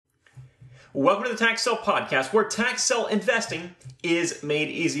Welcome to the Tax Sale Podcast, where tax sale investing is made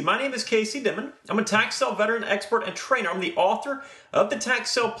easy. My name is Casey Dimon. I'm a tax sale veteran, expert, and trainer. I'm the author of the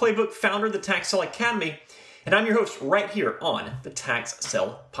Tax Sale Playbook, founder of the Tax Sale Academy, and I'm your host right here on the Tax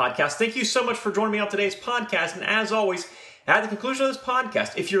Sale Podcast. Thank you so much for joining me on today's podcast. And as always, at the conclusion of this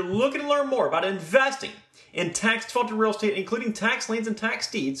podcast, if you're looking to learn more about investing in tax-defaulted real estate, including tax liens and tax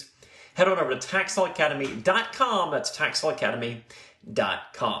deeds, head on over to taxsaleacademy.com. That's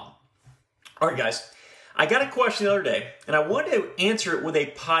taxsaleacademy.com. All right, guys, I got a question the other day, and I wanted to answer it with a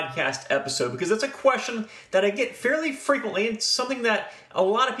podcast episode because it's a question that I get fairly frequently and something that a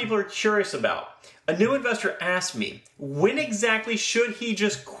lot of people are curious about. A new investor asked me, when exactly should he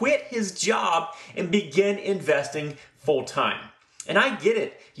just quit his job and begin investing full-time? And I get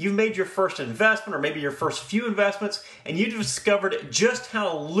it. You've made your first investment or maybe your first few investments, and you discovered just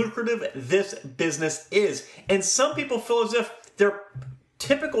how lucrative this business is. And some people feel as if their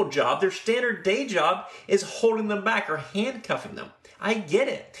typical job, their standard day job, is holding them back or handcuffing them. I get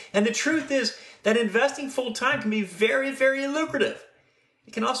it. And the truth is that investing full-time can be very, very lucrative.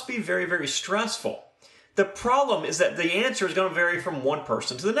 It can also be very, very stressful. The problem is that the answer is going to vary from one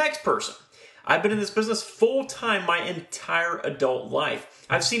person to the next person. I've been in this business full-time my entire adult life.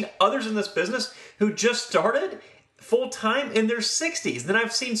 I've seen others in this business who just started full-time in their 60s. Then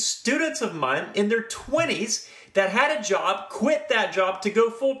I've seen students of mine in their 20s that had a job, quit that job to go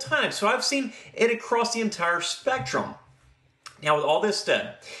full-time. So I've seen it across the entire spectrum. Now, with all this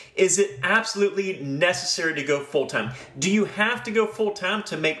said, is it absolutely necessary to go full-time? Do you have to go full-time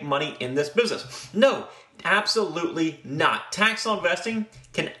to make money in this business? No, absolutely not. Tax sale investing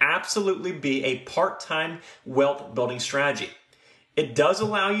can absolutely be a part-time wealth building strategy. It does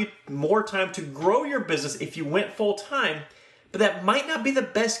allow you more time to grow your business if you went full-time, but that might not be the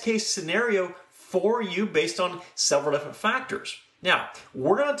best case scenario for you based on several different factors. Now,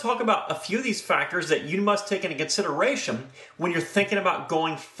 we're going to talk about a few of these factors that you must take into consideration when you're thinking about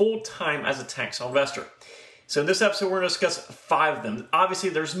going full-time as a tax sale investor. So in this episode, we're going to discuss 5 of them. Obviously,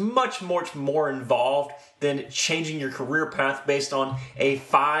 there's much more involved than changing your career path based on a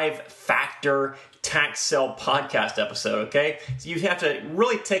 5-factor tax sale podcast episode, okay? So you have to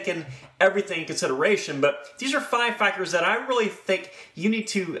really take in everything in consideration, but these are 5 factors that I really think you need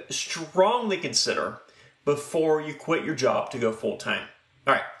to strongly consider before you quit your job to go full-time.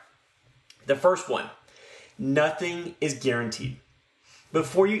 All right, the first one, nothing is guaranteed.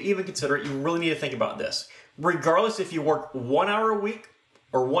 Before you even consider it, you really need to think about this. Regardless if you work 1 hour a week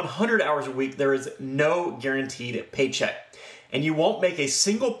or 100 hours a week, there is no guaranteed paycheck. And you won't make a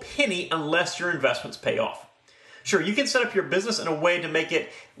single penny unless your investments pay off. Sure, you can set up your business in a way to make it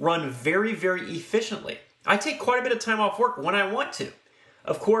run very, very efficiently. I take quite a bit of time off work when I want to.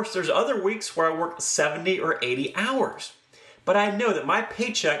 Of course, there's other weeks where I work 70 or 80 hours. But I know that my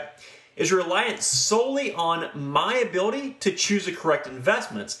paycheck is reliant solely on my ability to choose the correct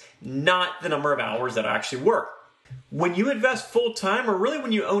investments, not the number of hours that I actually work. When you invest full-time, or really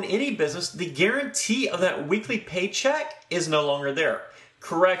when you own any business, the guarantee of that weekly paycheck is no longer there.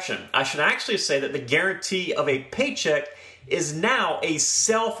 Correction, I should actually say that the guarantee of a paycheck is now a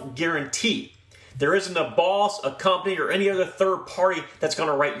self-guarantee. There isn't a boss, a company, or any other third party that's going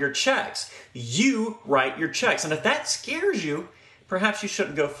to write your checks. You write your checks. And if that scares you, perhaps you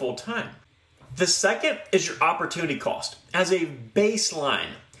shouldn't go full-time. The second is your opportunity cost. As a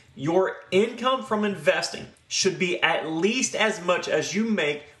baseline, your income from investing should be at least as much as you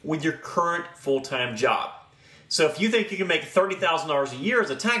make with your current full-time job. So if you think you can make $30,000 a year as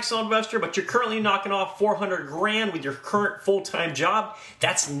a tax sale investor, but you're currently knocking off $400,000 with your current full-time job,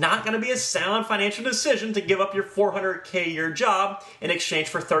 that's not going to be a sound financial decision to give up your $400K a year job in exchange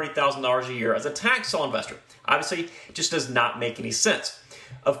for $30,000 a year as a tax sale investor. Obviously, it just does not make any sense.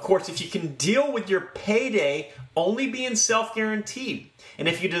 Of course, if you can deal with your payday only being self-guaranteed, and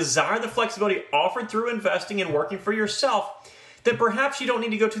if you desire the flexibility offered through investing and working for yourself, then perhaps you don't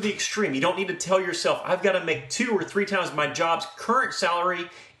need to go to the extreme. You don't need to tell yourself, I've got to make 2 or 3 times my job's current salary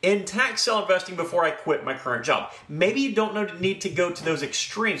in tax sale investing before I quit my current job. Maybe you don't need to go to those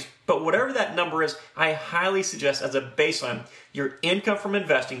extremes, but whatever that number is, I highly suggest as a baseline, your income from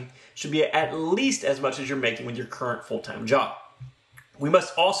investing should be at least as much as you're making with your current full-time job. We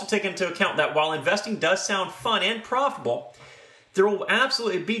must also take into account that while investing does sound fun and profitable, there will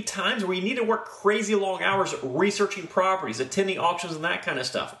absolutely be times where you need to work crazy long hours researching properties, attending auctions, and that kind of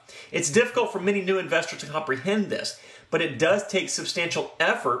stuff. It's difficult for many new investors to comprehend this, but it does take substantial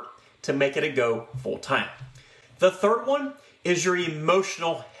effort to make it a go full-time. The third one is your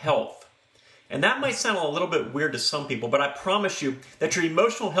emotional health. And that might sound a little bit weird to some people, but I promise you that your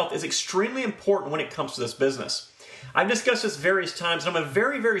emotional health is extremely important when it comes to this business. I've discussed this various times, and I'm a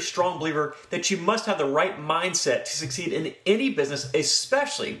very, very strong believer that you must have the right mindset to succeed in any business,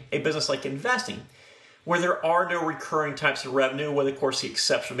 especially a business like investing, where there are no recurring types of revenue, with, of course, the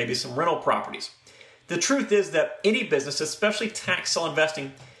exception maybe some rental properties. The truth is that any business, especially tax sale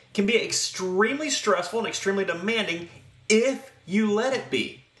investing, can be extremely stressful and extremely demanding if you let it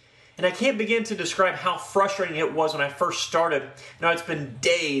be. And I can't begin to describe how frustrating it was when I first started. Now, it's been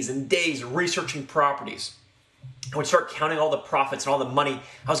days and days researching properties. I would start counting all the profits and all the money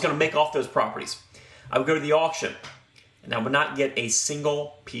I was going to make off those properties. I would go to the auction, and I would not get a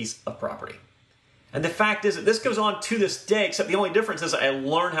single piece of property. And the fact is that this goes on to this day, except the only difference is I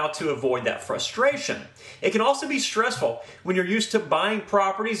learned how to avoid that frustration. It can also be stressful when you're used to buying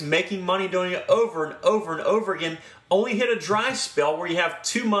properties, making money, doing it over and over and over again, only hit a dry spell where you have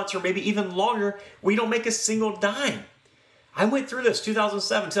 2 months or maybe even longer where you don't make a single dime. I went through this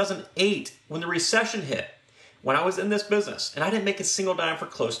 2007, 2008 when the recession hit, when I was in this business, and I didn't make a single dime for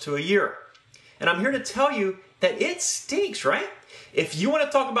close to a year. And I'm here to tell you that it stinks, right? If you want to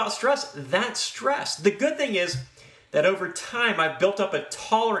talk about stress, that's stress. The good thing is that over time, I've built up a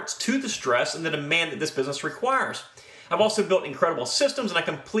tolerance to the stress and the demand that this business requires. I've also built incredible systems, and I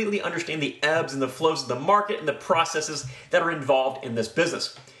completely understand the ebbs and the flows of the market and the processes that are involved in this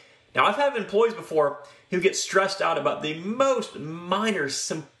business. Now, I've had employees before who get stressed out about the most minor,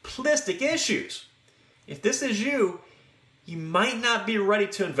 simplistic issues. If this is you, you might not be ready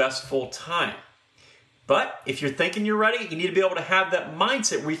to invest full time. But if you're thinking you're ready, you need to be able to have that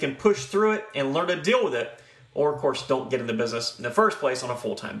mindset where you can push through it and learn to deal with it, or of course don't get in the business in the first place on a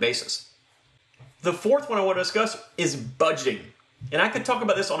full-time basis. The fourth one I want to discuss is budgeting. And I could talk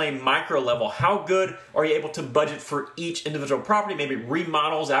about this on a micro level. How good are you able to budget for each individual property, maybe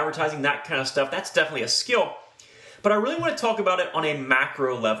remodels, advertising, that kind of stuff. That's definitely a skill. But I really want to talk about it on a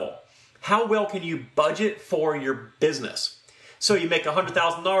macro level. How well can you budget for your business? So you make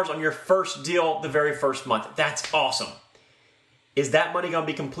 $100,000 on your first deal the very first month. That's awesome. Is that money going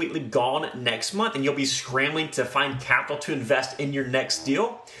to be completely gone next month and you'll be scrambling to find capital to invest in your next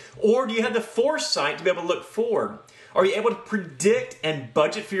deal? Or do you have the foresight to be able to look forward? Are you able to predict and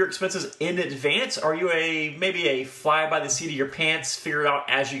budget for your expenses in advance? Are you maybe a fly by the seat of your pants, figure it out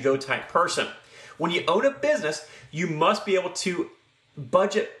as you go type person? When you own a business, you must be able to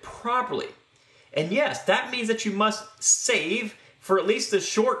budget properly. And yes, that means that you must save for at least the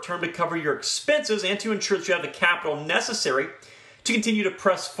short term to cover your expenses and to ensure that you have the capital necessary to continue to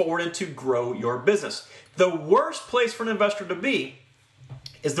press forward and to grow your business. The worst place for an investor to be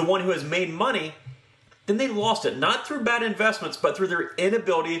is the one who has made money, then they lost it, not through bad investments, but through their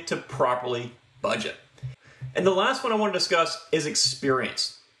inability to properly budget. And the last one I want to discuss is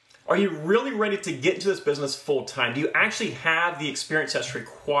experience. Are you really ready to get into this business full time? Do you actually have the experience that's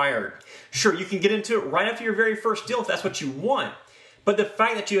required? Sure, you can get into it right after your very first deal if that's what you want. But the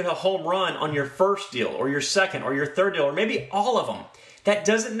fact that you had a home run on your first deal or your second or your third deal or maybe all of them, that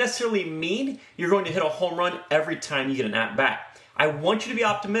doesn't necessarily mean you're going to hit a home run every time you get an at-bat. I want you to be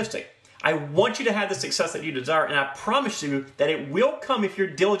optimistic. I want you to have the success that you desire, and I promise you that it will come if you're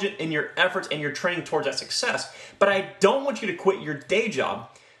diligent in your efforts and your training towards that success. But I don't want you to quit your day job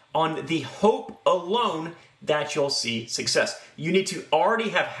on the hope alone that you'll see success. You need to already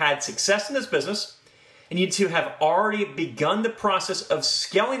have had success in this business, and you need to have already begun the process of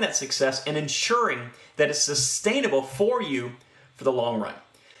scaling that success and ensuring that it's sustainable for you for the long run.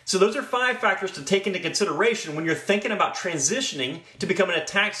 So those are 5 factors to take into consideration when you're thinking about transitioning to becoming a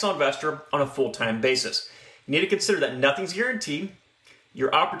tax sale investor on a full-time basis. You need to consider that nothing's guaranteed.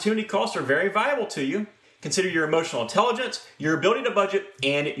 Your opportunity costs are very valuable to you. Consider your emotional intelligence, your ability to budget,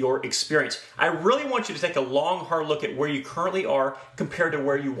 and your experience. I really want you to take a long, hard look at where you currently are compared to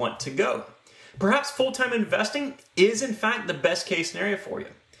where you want to go. Perhaps full-time investing is, in fact, the best case scenario for you.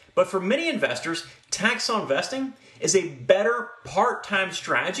 But for many investors, tax sale investing is a better part-time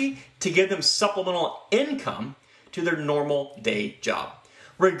strategy to give them supplemental income to their normal day job.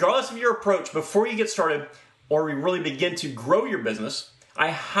 Regardless of your approach, before you get started or we really begin to grow your business, I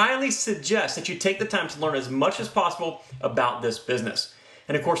highly suggest that you take the time to learn as much as possible about this business.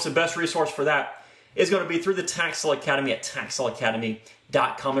 And of course, the best resource for that is going to be through the Tax Sale Academy at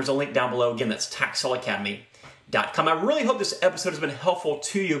taxsaleacademy.com. There's a link down below. Again, that's taxsaleacademy.com. I really hope this episode has been helpful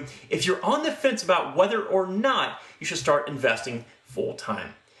to you if you're on the fence about whether or not you should start investing full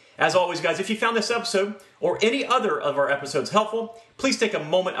time. As always, guys, if you found this episode or any other of our episodes helpful, please take a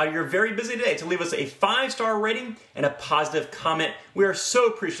moment out of your very busy day to leave us a 5-star rating and a positive comment. We are so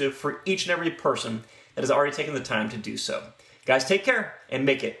appreciative for each and every person that has already taken the time to do so. Guys, take care and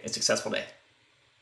make it a successful day.